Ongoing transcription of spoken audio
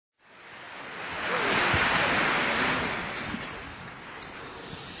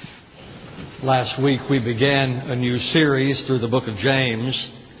Last week we began a new series through the book of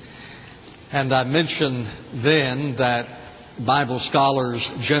James, and I mentioned then that Bible scholars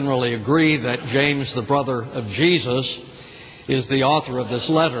generally agree that James, the brother of Jesus, is the author of this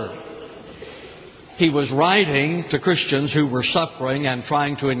letter. He was writing to Christians who were suffering and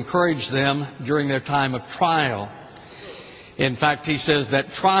trying to encourage them during their time of trial. In fact, he says that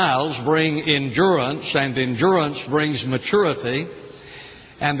trials bring endurance, and endurance brings maturity.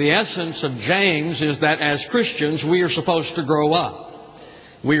 And the essence of James is that as Christians, we are supposed to grow up.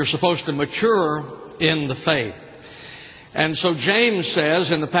 We are supposed to mature in the faith. And so James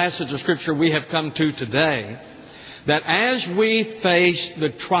says in the passage of Scripture we have come to today, that as we face the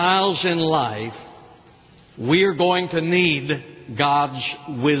trials in life, we are going to need God's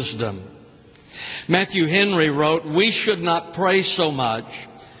wisdom. Matthew Henry wrote, "We should not pray so much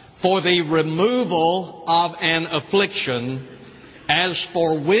for the removal of an affliction as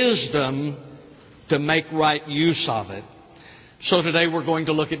for wisdom to make right use of it." So today we're going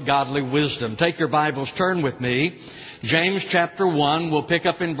to look at godly wisdom. Take your Bibles, turn with me. James chapter 1, we'll pick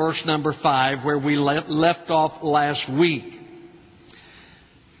up in verse number 5 where we left off last week.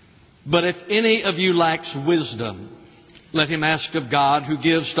 "But if any of you lacks wisdom, let him ask of God, who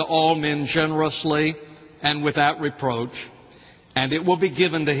gives to all men generously and without reproach, and it will be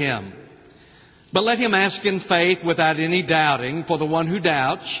given to him. But let him ask in faith without any doubting, for the one who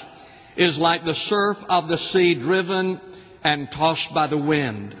doubts is like the surf of the sea driven and tossed by the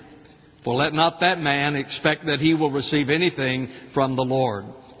wind. For let not that man expect that he will receive anything from the Lord,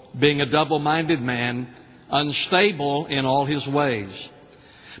 being a double-minded man, unstable in all his ways.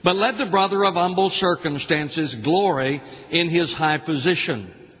 But let the brother of humble circumstances glory in his high position,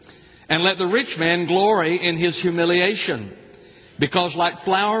 and let the rich man glory in his humiliation, because like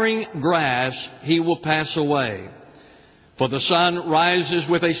flowering grass he will pass away. For the sun rises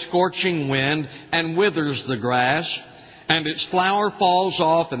with a scorching wind and withers the grass, and its flower falls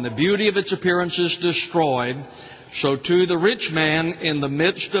off, and the beauty of its appearance is destroyed. So too the rich man in the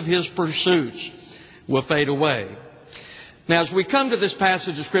midst of his pursuits will fade away." Now, as we come to this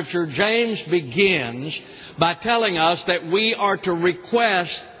passage of Scripture, James begins by telling us that we are to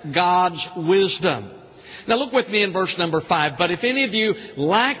request God's wisdom. Now look with me in verse number 5. "But if any of you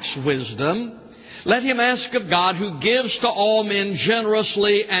lacks wisdom, let him ask of God, who gives to all men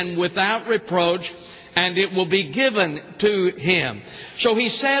generously and without reproach, and it will be given to him." So he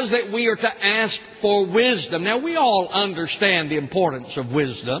says that we are to ask for wisdom. Now we all understand the importance of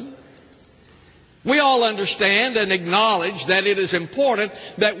wisdom. We all understand and acknowledge that it is important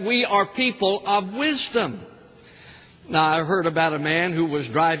that we are people of wisdom. Now, I heard about a man who was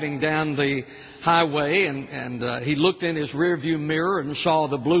driving down the highway and he looked in his rearview mirror and saw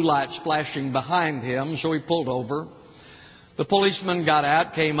the blue lights flashing behind him, so he pulled over. The policeman got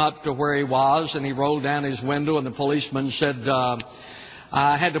out, came up to where he was, and he rolled down his window, and the policeman said,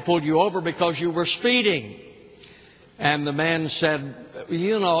 "I had to pull you over because you were speeding." And the man said,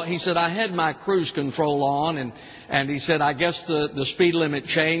 he said, "I had my cruise control on," and he said, "I guess the speed limit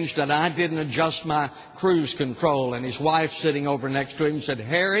changed and I didn't adjust my cruise control." And his wife sitting over next to him said,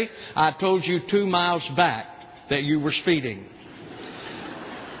 "Harry, I told you 2 miles back that you were speeding."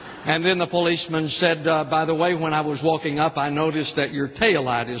 And then the policeman said, "By the way, when I was walking up, I noticed that your tail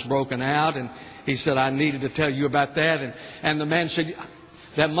light is broken out." And he said, "I needed to tell you about that." And the man said,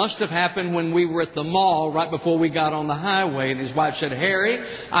 "That must have happened when we were at the mall right before we got on the highway." And his wife said, "Harry,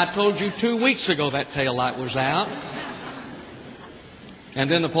 I told you 2 weeks ago that tail light was out."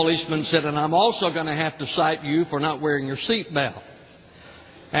 And then the policeman said, "And I'm also going to have to cite you for not wearing your seat belt."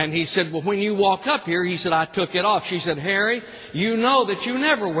 And he said, "Well, when you walk up here," he said, "I took it off." She said, "Harry, you know that you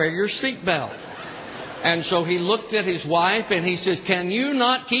never wear your seat belt." And so he looked at his wife and he says, "Can you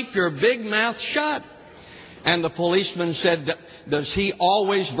not keep your big mouth shut?" And the policeman said, "Does he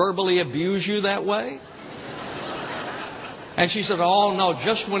always verbally abuse you that way?" And she said, "Oh, no,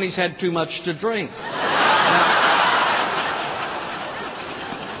 just when he's had too much to drink."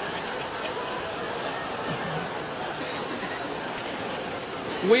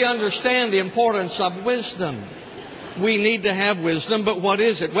 We understand the importance of wisdom. We need to have wisdom, but what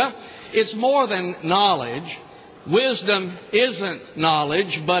is it? Well, it's more than knowledge. Wisdom isn't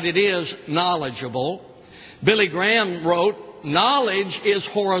knowledge, but it is knowledgeable. Billy Graham wrote, "Knowledge is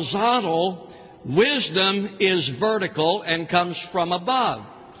horizontal, wisdom is vertical and comes from above."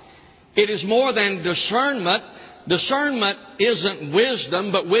 It is more than discernment. Discernment isn't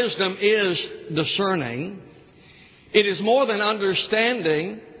wisdom, but wisdom is discerning. It is more than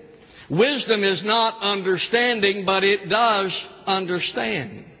understanding. Wisdom is not understanding, but it does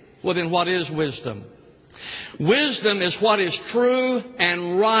understand. Well, then what is wisdom? Wisdom is what is true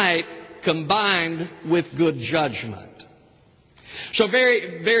and right combined with good judgment. So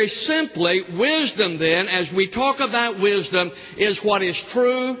very, very simply, wisdom then, as we talk about wisdom, is what is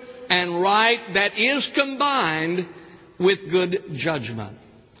true and right that is combined with good judgment.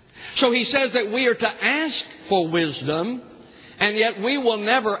 So he says that we are to ask for wisdom, and yet we will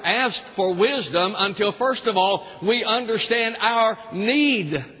never ask for wisdom until, first of all, we understand our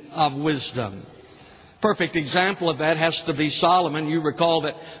need of wisdom. Perfect example of that has to be Solomon. You recall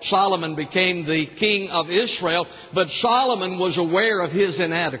that Solomon became the king of Israel, but Solomon was aware of his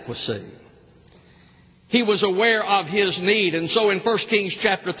inadequacy. He was aware of his need. And so in 1 Kings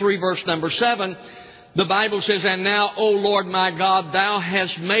chapter 3, verse number 7, the Bible says, "And now, O Lord my God, Thou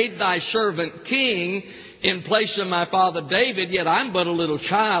hast made Thy servant king in place of my father David, yet I'm but a little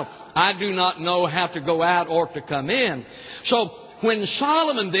child. I do not know how to go out or to come in." So when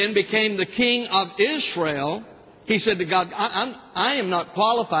Solomon then became the king of Israel, he said to God, I am not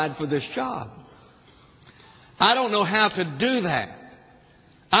qualified for this job. I don't know how to do that.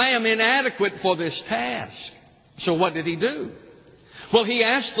 I am inadequate for this task. So what did he do? Well, he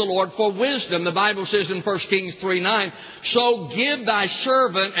asked the Lord for wisdom. The Bible says in 1 Kings 3:9, "So give Thy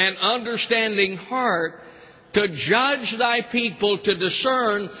servant an understanding heart to judge Thy people, to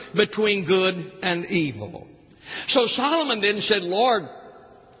discern between good and evil." So Solomon then said, "Lord,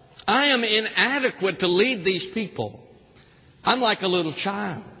 I am inadequate to lead these people. I'm like a little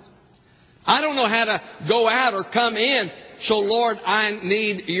child. I don't know how to go out or come in. So Lord, I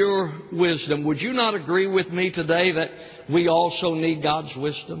need Your wisdom." Would you not agree with me today that we also need God's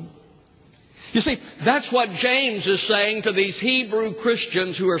wisdom? You see, that's what James is saying to these Hebrew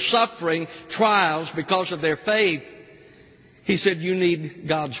Christians who are suffering trials because of their faith. He said, you need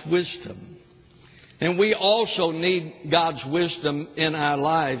God's wisdom. And we also need God's wisdom in our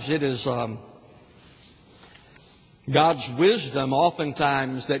lives. It is God's wisdom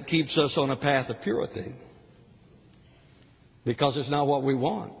oftentimes that keeps us on a path of purity, because it's not what we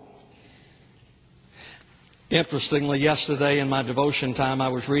want. Interestingly, yesterday in my devotion time, I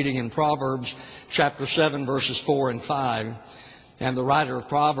was reading in Proverbs chapter 7, verses 4 and 5. And the writer of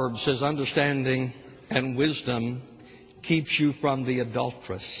Proverbs says, "Understanding and wisdom keeps you from the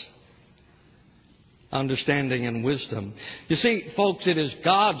adulteress." Understanding and wisdom. You see, folks, it is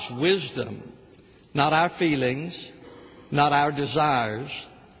God's wisdom, not our feelings, not our desires,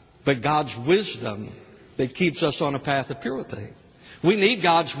 but God's wisdom that keeps us on a path of purity. We need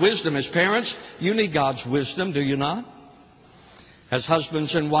God's wisdom. As parents, you need God's wisdom, do you not? As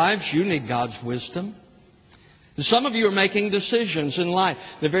husbands and wives, you need God's wisdom. And some of you are making decisions in life.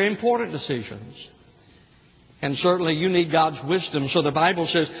 They're very important decisions. And certainly you need God's wisdom. So the Bible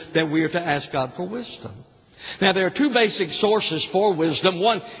says that we are to ask God for wisdom. Now there are two basic sources for wisdom.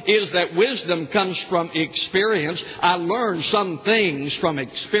 One is that wisdom comes from experience. I learn some things from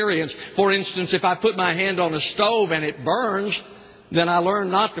experience. For instance, if I put my hand on a stove and it burns, then I learn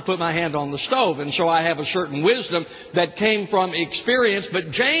not to put my hand on the stove. And so I have a certain wisdom that came from experience.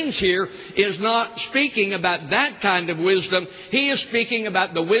 But James here is not speaking about that kind of wisdom. He is speaking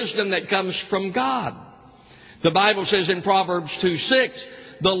about the wisdom that comes from God. The Bible says in Proverbs 2:6,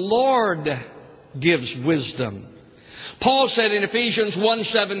 "The Lord gives wisdom." Paul said in Ephesians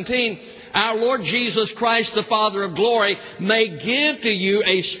 1:17, "Our Lord Jesus Christ, the Father of glory, may give to you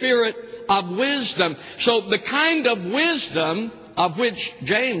a spirit of wisdom." So the kind of wisdom of which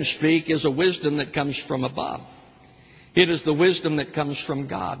James speaks is a wisdom that comes from above. It is the wisdom that comes from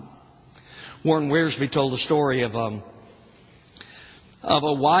God. Warren Wiersbe told the story of a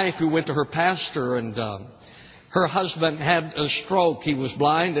wife who went to her pastor, and her husband had a stroke. He was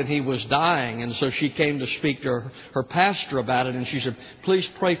blind and he was dying. And so she came to speak to her pastor about it. And she said, "Please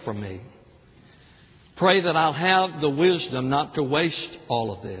pray for me. Pray that I'll have the wisdom not to waste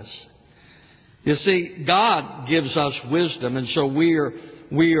all of this." You see, God gives us wisdom. And so we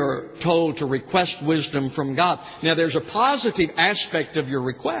are told to request wisdom from God. Now there's a positive aspect of your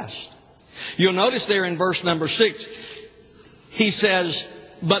request. You'll notice there in verse number 6, he says,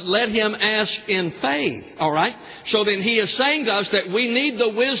 "But let him ask in faith." All right? So then he is saying to us that we need the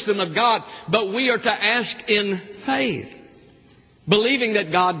wisdom of God, but we are to ask in faith, believing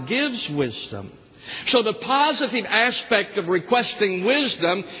that God gives wisdom. So the positive aspect of requesting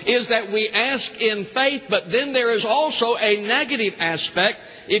wisdom is that we ask in faith, but then there is also a negative aspect.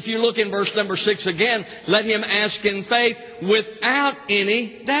 If you look in verse number 6 again, "Let him ask in faith without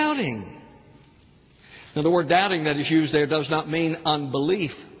any doubting." Now, the word doubting that is used there does not mean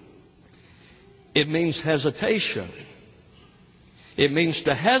unbelief. It means hesitation. It means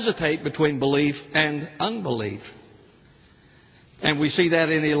to hesitate between belief and unbelief. And we see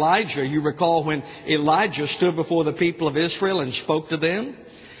that in Elijah. You recall when Elijah stood before the people of Israel and spoke to them.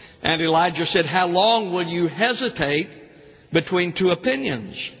 And Elijah said, how long will you hesitate between two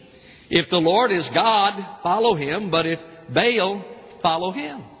opinions? If the Lord is God, follow Him. But if Baal, follow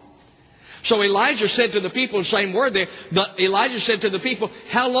him. So Elijah said to the people, the same word there, but Elijah said to the people,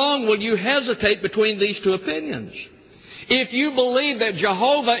 how long will you hesitate between these two opinions? If you believe that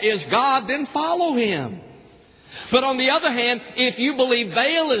Jehovah is God, then follow Him. But on the other hand, if you believe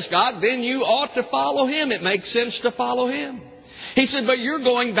Baal is God, then you ought to follow him. It makes sense to follow him. He said, but you're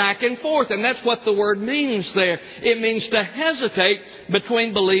going back and forth, and that's what the word means there. It means to hesitate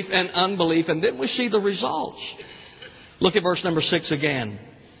between belief and unbelief, and then we see the results. Look at verse number 6 again.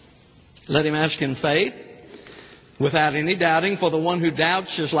 Let him ask in faith, without any doubting, for the one who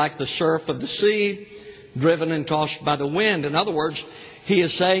doubts is like the surf of the sea, driven and tossed by the wind. In other words, he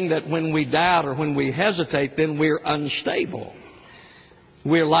is saying that when we doubt or when we hesitate, then we're unstable.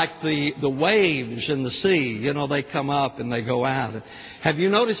 We're like the waves in the sea. You know, they come up and they go out. Have you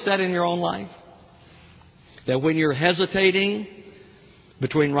noticed that in your own life? That when you're hesitating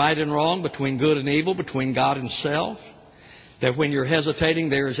between right and wrong, between good and evil, between God and self, that when you're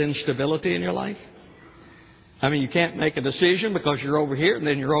hesitating, there is instability in your life? I mean, you can't make a decision because you're over here and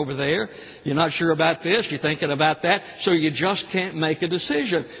then you're over there. You're not sure about this. You're thinking about that. So you just can't make a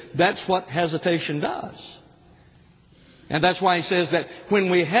decision. That's what hesitation does. And that's why he says that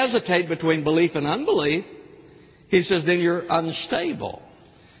when we hesitate between belief and unbelief, he says then you're unstable.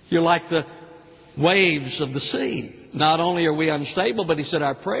 You're like the waves of the sea. Not only are we unstable, but he said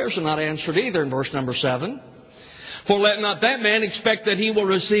our prayers are not answered either in verse number 7. For let not that man expect that he will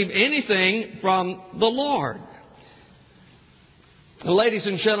receive anything from the Lord. Now, ladies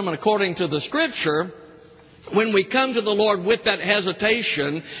and gentlemen, according to the Scripture, when we come to the Lord with that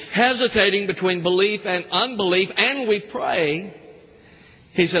hesitation, hesitating between belief and unbelief, and we pray,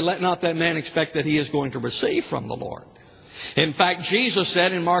 he said, let not that man expect that he is going to receive from the Lord. In fact, Jesus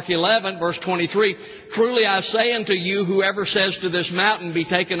said in Mark 11, verse 23, truly I say unto you, whoever says to this mountain, be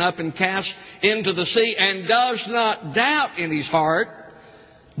taken up and cast into the sea, and does not doubt in his heart,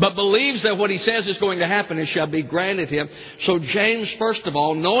 but believes that what he says is going to happen, it shall be granted him. So James, first of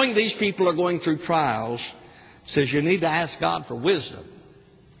all, knowing these people are going through trials, says you need to ask God for wisdom.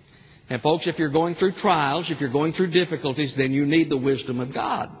 And folks, if you're going through trials, if you're going through difficulties, then you need the wisdom of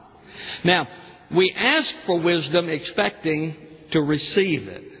God. Now, we ask for wisdom expecting to receive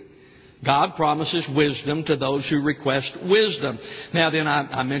it. God promises wisdom to those who request wisdom. Now then,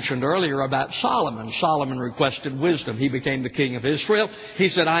 I mentioned earlier about Solomon. Solomon requested wisdom. He became the king of Israel. He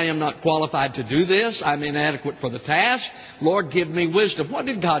said, I am not qualified to do this. I'm inadequate for the task. Lord, give me wisdom. What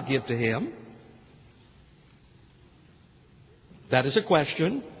did God give to him? That is a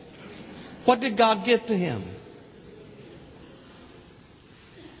question. What did God give to him?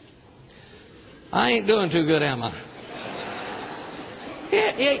 I ain't doing too good, am I? He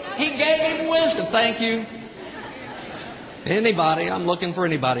gave him wisdom. Thank you. Anybody? I'm looking for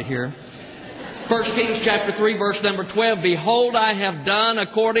anybody here. 1 Kings chapter 3, verse number 12. Behold, I have done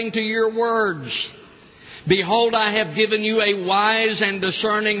according to your words. Behold, I have given you a wise and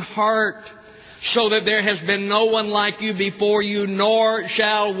discerning heart, so that there has been no one like you before you, nor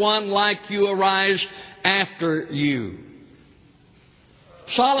shall one like you arise after you.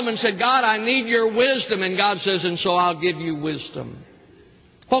 Solomon said, God, I need your wisdom. And God says, and so I'll give you wisdom.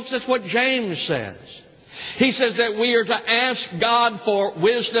 Folks, that's what James says. He says that we are to ask God for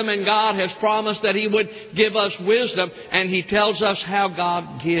wisdom, and God has promised that He would give us wisdom, and He tells us how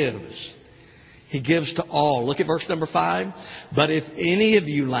God gives. He gives to all. Look at verse number 5. But if any of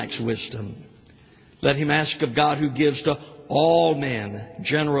you lacks wisdom, let him ask of God, who gives to all men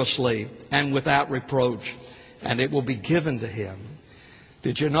generously and without reproach, and it will be given to him.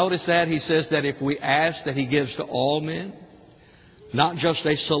 Did you notice that? He says that if we ask, that He gives to all men. Not just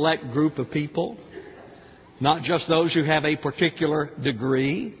a select group of people. Not just those who have a particular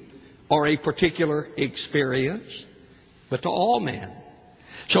degree or a particular experience, but to all men.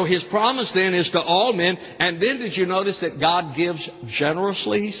 So His promise then is to all men. And then did you notice that God gives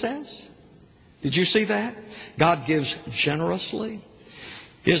generously, He says? Did you see that? God gives generously.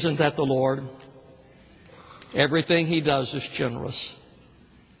 Isn't that the Lord? Everything He does is generous.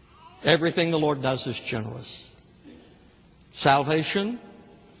 Everything the Lord does is generous. Salvation,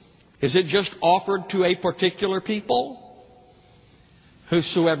 is it just offered to a particular people?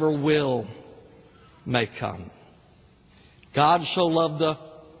 Whosoever will may come. God so loved the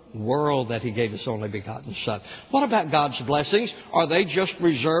world that He gave His only begotten Son. What about God's blessings? Are they just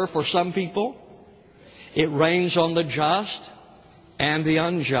reserved for some people? It rains on the just and the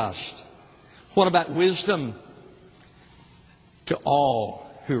unjust. What about wisdom? To all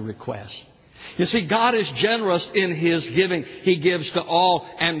who request. You see, God is generous in His giving. He gives to all,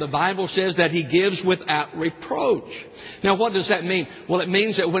 and the Bible says that He gives without reproach. Now, what does that mean? Well, it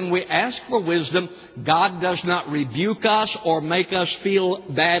means that when we ask for wisdom, God does not rebuke us or make us feel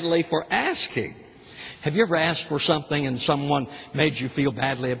badly for asking. Have you ever asked for something and someone made you feel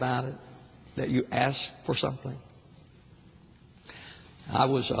badly about it? That you asked for something? I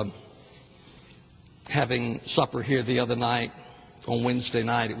was having supper here the other night on Wednesday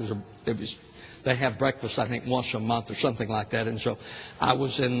night. They have breakfast, I think, once a month or something like that. And so I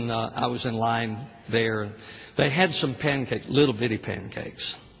was in line there. They had some pancakes, little bitty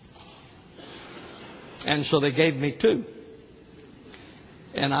pancakes. And so they gave me 2.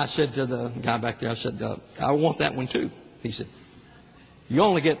 And I said to the guy back there, I said, I want that one too. He said, you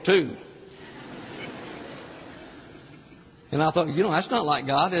only get 2. And I thought, that's not like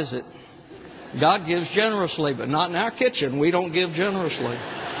God, is it? God gives generously, but not in our kitchen. We don't give generously.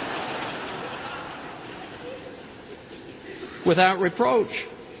 Without reproach.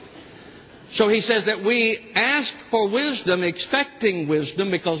 So He says that we ask for wisdom, expecting wisdom,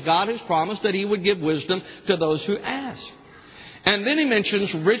 because God has promised that He would give wisdom to those who ask. And then He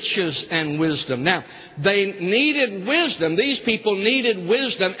mentions riches and wisdom. Now, they needed wisdom. These people needed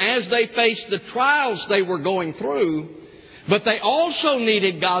wisdom as they faced the trials they were going through. But they also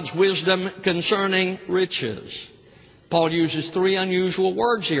needed God's wisdom concerning riches. Paul uses 3 unusual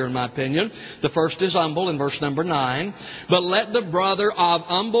words here, in my opinion. The first is humble in verse number 9. But let the brother of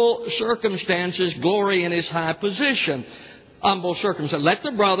humble circumstances glory in his high position. Humble circumstances. Let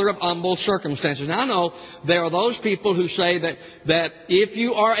the brother of humble circumstances. Now, I know there are those people who say that if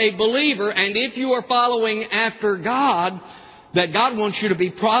you are a believer and if you are following after God, that God wants you to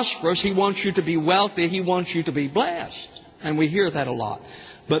be prosperous. He wants you to be wealthy. He wants you to be blessed. And we hear that a lot.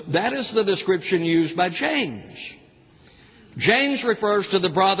 But that is the description used by James. James refers to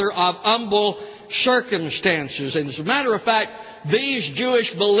the brother of humble circumstances. And as a matter of fact, these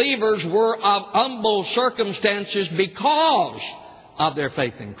Jewish believers were of humble circumstances because of their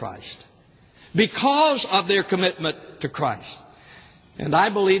faith in Christ. Because of their commitment to Christ. And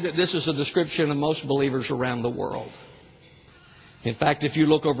I believe that this is a description of most believers around the world. In fact, if you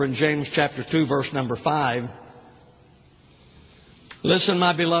look over in James chapter 2, verse number 5, listen,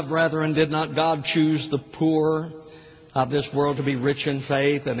 my beloved brethren, did not God choose the poor of this world to be rich in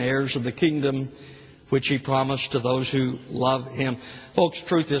faith and heirs of the kingdom which He promised to those who love Him? Folks,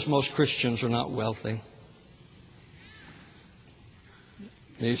 truth is most Christians are not wealthy.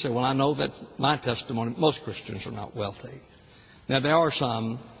 And you say, well, I know that's my testimony. Most Christians are not wealthy. Now, there are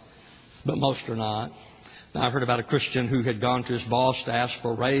some, but most are not. Now, I heard about a Christian who had gone to his boss to ask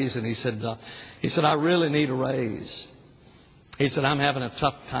for a raise, and he said, I really need a raise. He said, I'm having a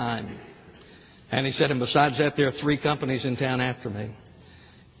tough time. And he said, and besides that, there are 3 companies in town after me.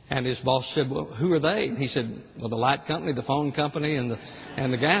 And his boss said, well, who are they? And he said, well, the light company, the phone company, and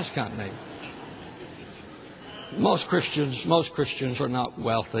the gas company. Most Christians are not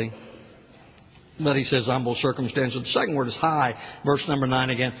wealthy. But he says humble circumstances. The second word is high. Verse number 9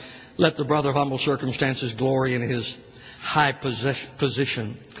 again. Let the brother of humble circumstances glory in his high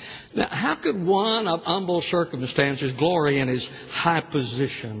position. Now, how could one of humble circumstances glory in his high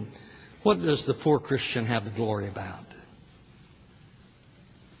position? What does the poor Christian have to glory about?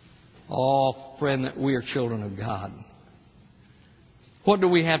 Oh, friend, that we are children of God. What do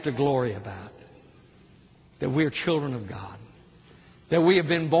we have to glory about? That we are children of God. That we have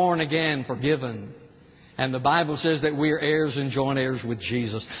been born again, forgiven. And the Bible says that we are heirs and joint heirs with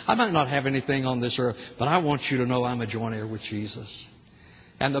Jesus. I might not have anything on this earth, but I want you to know I'm a joint heir with Jesus.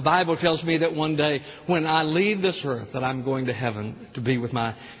 And the Bible tells me that one day when I leave this earth that I'm going to heaven to be with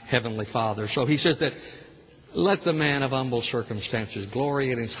my Heavenly Father. So He says that let the man of humble circumstances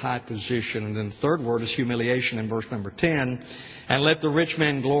glory in his high position. And then the third word is humiliation in verse number 10. And let the rich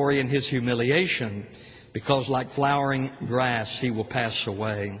man glory in his humiliation, because like flowering grass he will pass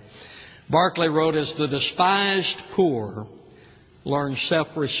away. Barclay wrote, as the despised poor learn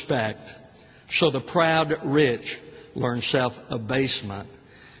self-respect, so the proud rich learn self-abasement.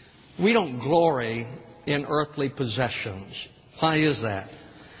 We don't glory in earthly possessions. Why is that?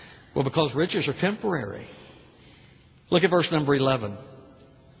 Well, because riches are temporary. Look at verse number 11.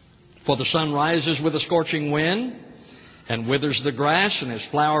 For the sun rises with a scorching wind and withers the grass, and its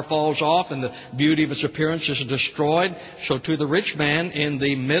flower falls off, and the beauty of its appearance is destroyed. So too the rich man in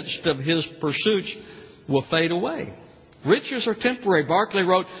the midst of his pursuits will fade away. Riches are temporary. Barclay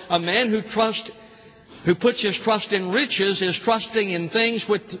wrote, a man who puts his trust in riches is trusting in things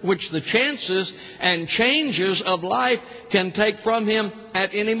which the chances and changes of life can take from him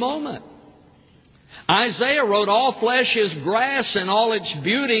at any moment. Isaiah wrote, all flesh is grass, and all its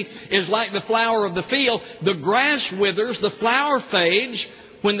beauty is like the flower of the field. The grass withers, the flower fades.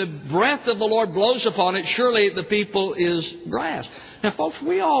 When the breath of the Lord blows upon it, surely the people is grass. Now, folks,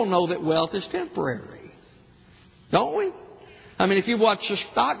 we all know that wealth is temporary. Don't we? I mean, if you watch the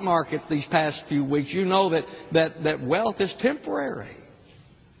stock market these past few weeks, you know that wealth is temporary.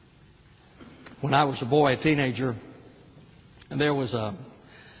 When I was a boy, a teenager, there was a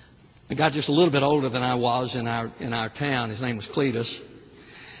guy just a little bit older than I was in our town. His name was Cletus.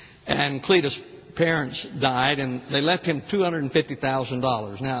 And Cletus' parents died, and they left him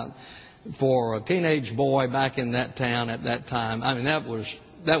 $250,000. Now, for a teenage boy back in that town at that time, I mean, that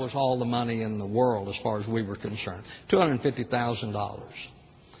was all the money in the world as far as we were concerned. $250,000.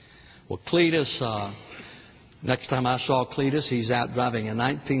 Well, Cletus, next time I saw Cletus, he's out driving a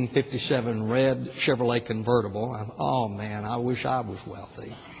 1957 red Chevrolet convertible. Oh, man, I wish I was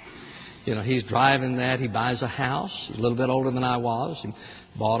wealthy. You know, he's driving that. He buys a house. He's a little bit older than I was. He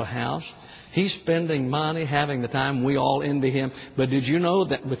bought a house. He's spending money, having the time. We all envy him. But did you know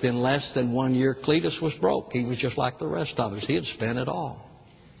that within less than 1 year, Cletus was broke? He was just like the rest of us. He had spent it all.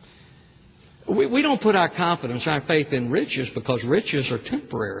 We don't put our confidence, our faith in riches, because riches are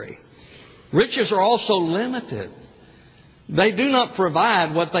temporary. Riches are also limited. They do not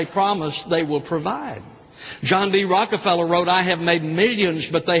provide what they promise they will provide. John D. Rockefeller wrote, I have made millions,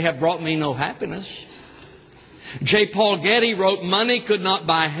 but they have brought me no happiness. J. Paul Getty wrote, money could not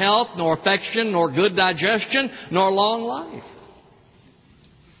buy health, nor affection, nor good digestion, nor long life.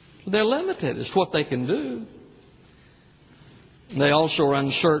 They're limited. It's what they can do. They also are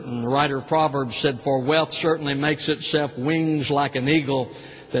uncertain. The writer of Proverbs said, for wealth certainly makes itself wings like an eagle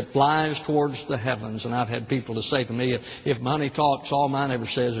that flies towards the heavens. And I've had people to say to me, if money talks, all mine ever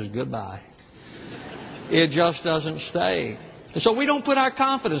says is goodbye. It just doesn't stay. So we don't put our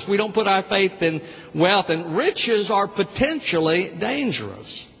confidence, we don't put our faith in wealth. And riches are potentially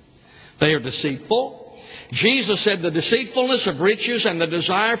dangerous. They are deceitful. Jesus said the deceitfulness of riches and the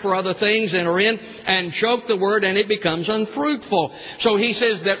desire for other things enter in and choke the word, and it becomes unfruitful. So he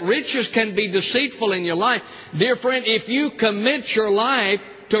says that riches can be deceitful in your life. Dear friend, if you commit your life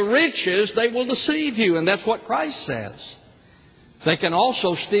to riches, they will deceive you. And that's what Christ says. They can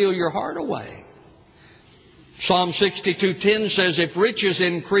also steal your heart away. Psalm 62:10 says, if riches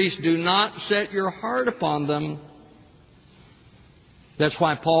increase, do not set your heart upon them. That's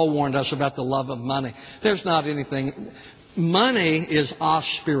why Paul warned us about the love of money. There's not anything. Money is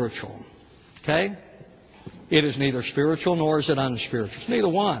aspiritual. Okay? It is neither spiritual nor is it unspiritual. It's neither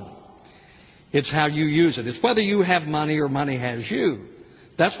one. It's how you use it. It's whether you have money or money has you.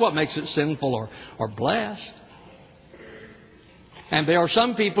 That's what makes it sinful or blessed. And there are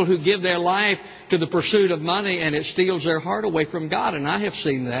some people who give their life to the pursuit of money and it steals their heart away from God. And I have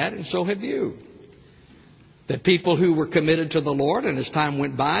seen that, and so have you. That people who were committed to the Lord, and as time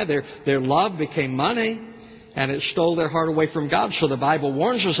went by, their love became money, and it stole their heart away from God. So the Bible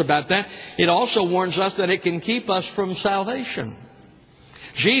warns us about that. It also warns us that it can keep us from salvation.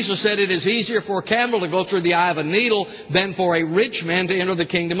 Jesus said it is easier for a camel to go through the eye of a needle than for a rich man to enter the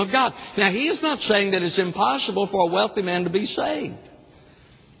kingdom of God. Now, he is not saying that it's impossible for a wealthy man to be saved.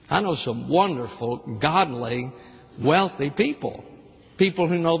 I know some wonderful, godly, wealthy people. People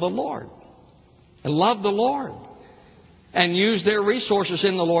who know the Lord and love the Lord and use their resources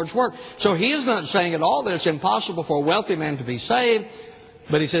in the Lord's work. So he is not saying at all that it's impossible for a wealthy man to be saved.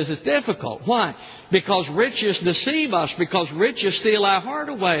 But he says it's difficult. Why? Because riches deceive us. Because riches steal our heart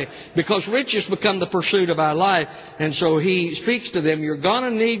away. Because riches become the pursuit of our life. And so he speaks to them, you're going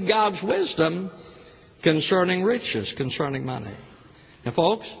to need God's wisdom concerning riches, concerning money. Now,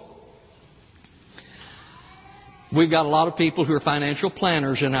 folks, we've got a lot of people who are financial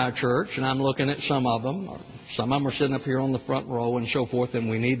planners in our church, and I'm looking at some of them. Some of them are sitting up here on the front row and so forth, and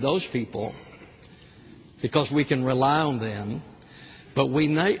we need those people because we can rely on them. But we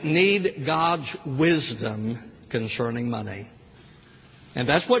need God's wisdom concerning money. And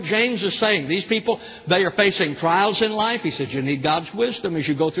that's what James is saying. These people, they are facing trials in life. He said you need God's wisdom as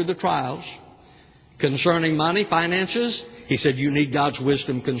you go through the trials. Concerning money, finances, he said you need God's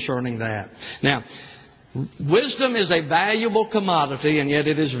wisdom concerning that. Now, wisdom is a valuable commodity, and yet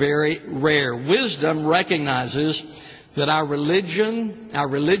it is very rare. Wisdom recognizes that our religion, our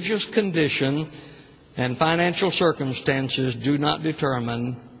religious condition, and financial circumstances do not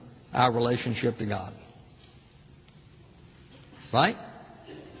determine our relationship to God. Right?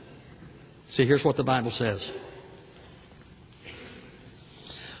 See, here's what the Bible says.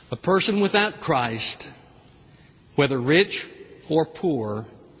 A person without Christ, whether rich or poor,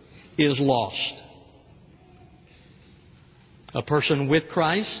 is lost. A person with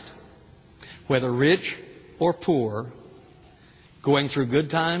Christ, whether rich or poor, going through good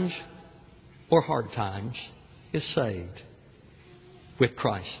times or hard times, is saved with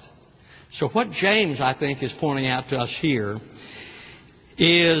Christ. So what James, I think, is pointing out to us here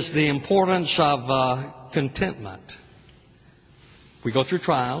is the importance of contentment. We go through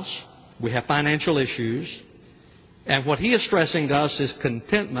trials. We have financial issues. And what he is stressing to us is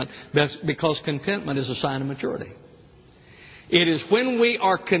contentment, because contentment is a sign of maturity. It is when we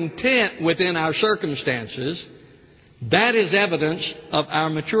are content within our circumstances, that is evidence of our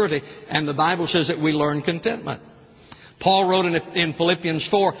maturity. And the Bible says that we learn contentment. Paul wrote in Philippians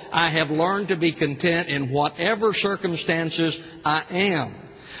 4, I have learned to be content in whatever circumstances I am.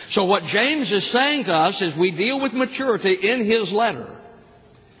 So what James is saying to us is we deal with maturity in his letter.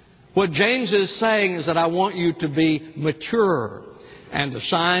 What James is saying is that I want you to be mature. And the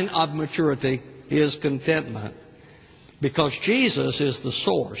sign of maturity is contentment. Because Jesus is the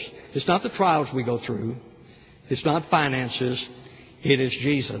source. It's not the trials we go through. It's not finances. It is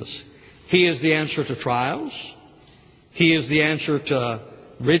Jesus. He is the answer to trials. He is the answer to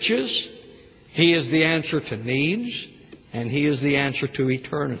riches. He is the answer to needs. And He is the answer to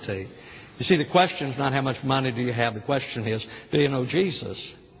eternity. You see, the question is not how much money do you have. The question is, do you know Jesus?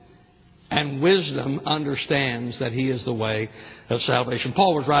 And wisdom understands that He is the way of salvation.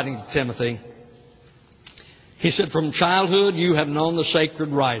 Paul was writing to Timothy. He said, from childhood you have known the sacred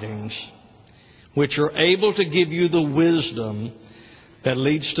writings, which are able to give you the wisdom that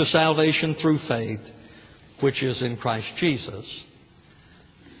leads to salvation through faith, which is in Christ Jesus.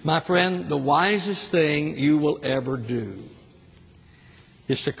 My friend, the wisest thing you will ever do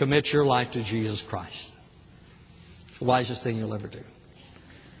is to commit your life to Jesus Christ. It's the wisest thing you'll ever do.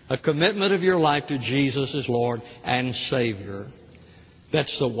 A commitment of your life to Jesus as Lord and Savior.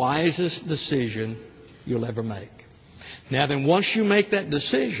 That's the wisest decision you'll ever make. Now then, once you make that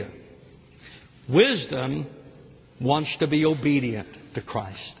decision, wisdom wants to be obedient to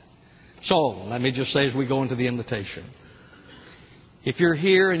Christ. So, let me just say as we go into the invitation. If you're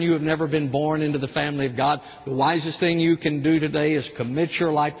here and you have never been born into the family of God, the wisest thing you can do today is commit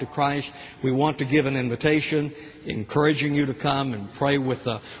your life to Christ. We want to give an invitation, encouraging you to come and pray with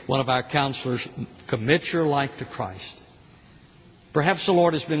one of our counselors. Commit your life to Christ. Perhaps the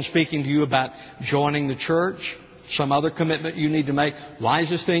Lord has been speaking to you about joining the church, some other commitment you need to make.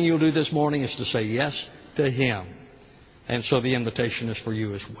 Wisest thing you'll do this morning is to say yes to Him. And so the invitation is for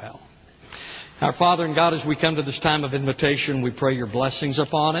you as well. Our Father and God, as we come to this time of invitation, we pray your blessings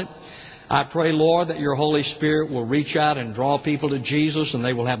upon it. I pray, Lord, that your Holy Spirit will reach out and draw people to Jesus, and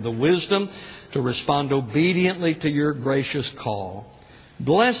they will have the wisdom to respond obediently to your gracious call.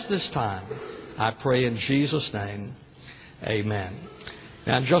 Bless this time, I pray in Jesus' name. Amen.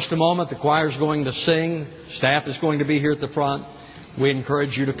 Now, in just a moment, the choir is going to sing. Staff is going to be here at the front. We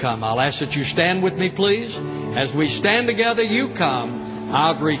encourage you to come. I'll ask that you stand with me, please. As we stand together, you come.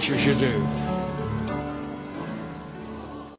 I'll greet you as you do.